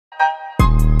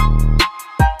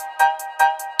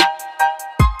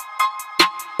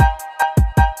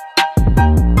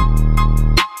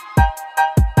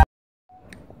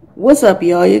What's up,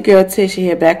 y'all? Your girl Tisha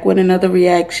here, back with another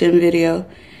reaction video.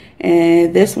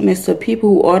 And this one is to people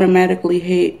who automatically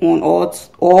hate on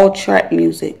all trap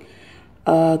music.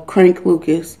 Crank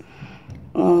Lucas.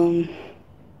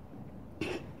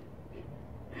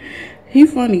 He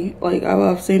funny. Like,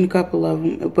 I've seen a couple of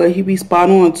them, but he be spot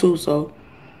on too. So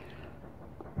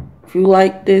if you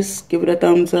like this, give it a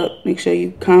thumbs up. Make sure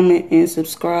you comment and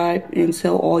subscribe, and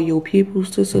tell all your peoples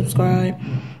to subscribe,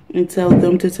 and tell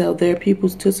them to tell their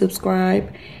peoples to subscribe.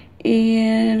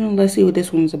 And let's see what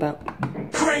this one's about.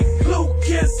 Crank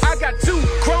Lucas. I got 2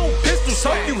 chrome pistols.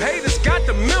 Hope you haters got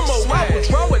the memo. I will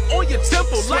draw it on your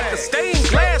temple like a stained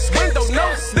glass window.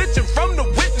 No snitching from the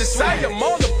witness. I am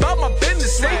all about my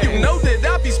business. Say you know that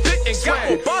I be spitting. Got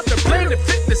more bars than Planet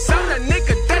Fitness. I'm that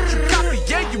nigga that you copy.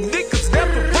 Yeah, you niggas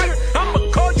never right.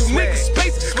 I'ma call you niggas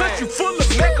space. Cause you full of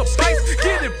megabytes.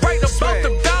 Get it right about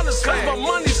them dollars. Cause my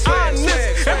money's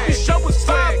honest. Every show is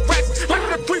 5 racks.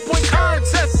 Like a 3-point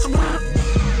contest.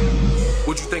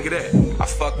 What you think of that? I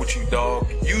fuck with you,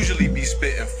 dog. Usually be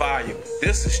spitting fire.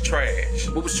 This is trash.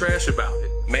 What was trash about it?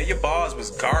 Man, your bars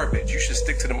was garbage. You should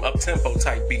stick to them up-tempo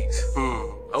type beats.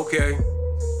 Okay.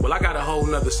 Well, I got a whole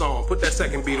nother song. Put that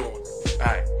second beat on.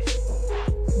 Alright.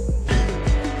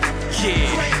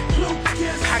 Yeah.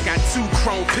 I got 2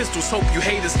 chrome pistols. Hope you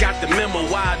haters got the memo.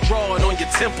 Why I draw it on your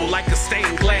temple like a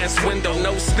stained glass window.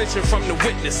 No snitching from the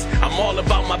witness. I'm all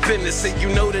about my business. And you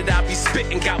know that I be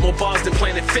spitting. Got more bars than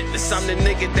Planet Fitness. I'm the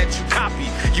nigga that you copy.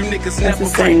 You niggas never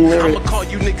right. I'ma call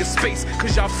you niggas space.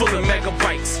 Cause y'all full of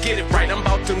megabytes. Get it right, I'm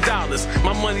about them dollars.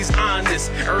 My money's honest.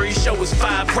 Every show is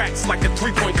 5 racks like a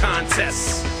 3-point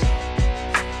contest.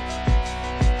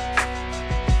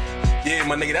 Yeah,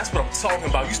 my nigga, that's what I'm talking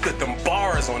about. You spit them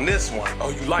bars on this one. Oh,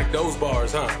 you like those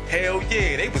bars, huh? Hell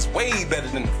yeah, they was way better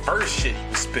than the first shit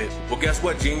you spit. Well, guess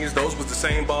what, genius? Those was the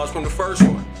same bars from the first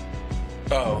one.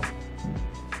 Oh.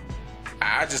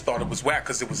 I just thought it was whack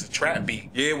because it was a trap beat.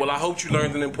 Yeah, well, I hope you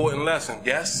learned an important lesson.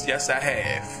 Yes, I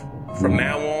have. From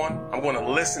now on, I'm going to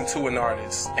listen to an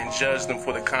artist and judge them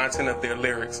for the content of their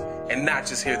lyrics and not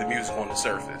just hear the music on the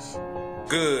surface.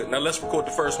 Good. Now let's record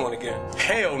the first one again.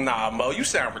 Hell nah, Mo. You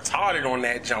sound retarded on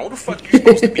that, John. What the fuck you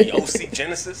supposed to be, OC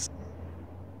Genesis?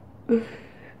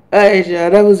 Alright, y'all.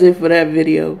 That was it for that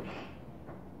video.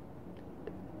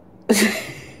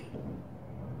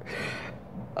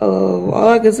 All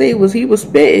I can say was he was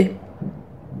spitting.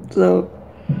 So,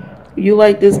 if you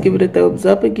like this, give it a thumbs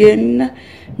up again.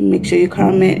 Make sure you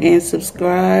comment and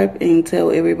subscribe, and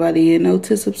tell everybody you know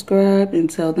to subscribe, and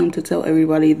tell them to tell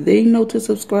everybody they know to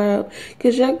subscribe,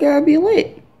 because y'all gotta be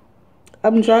lit.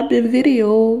 I'm dropping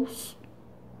videos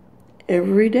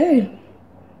every day,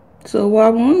 so why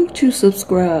won't you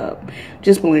subscribe?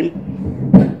 Just playing.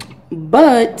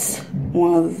 But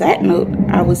on that note,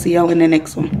 I will see y'all in the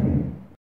next one.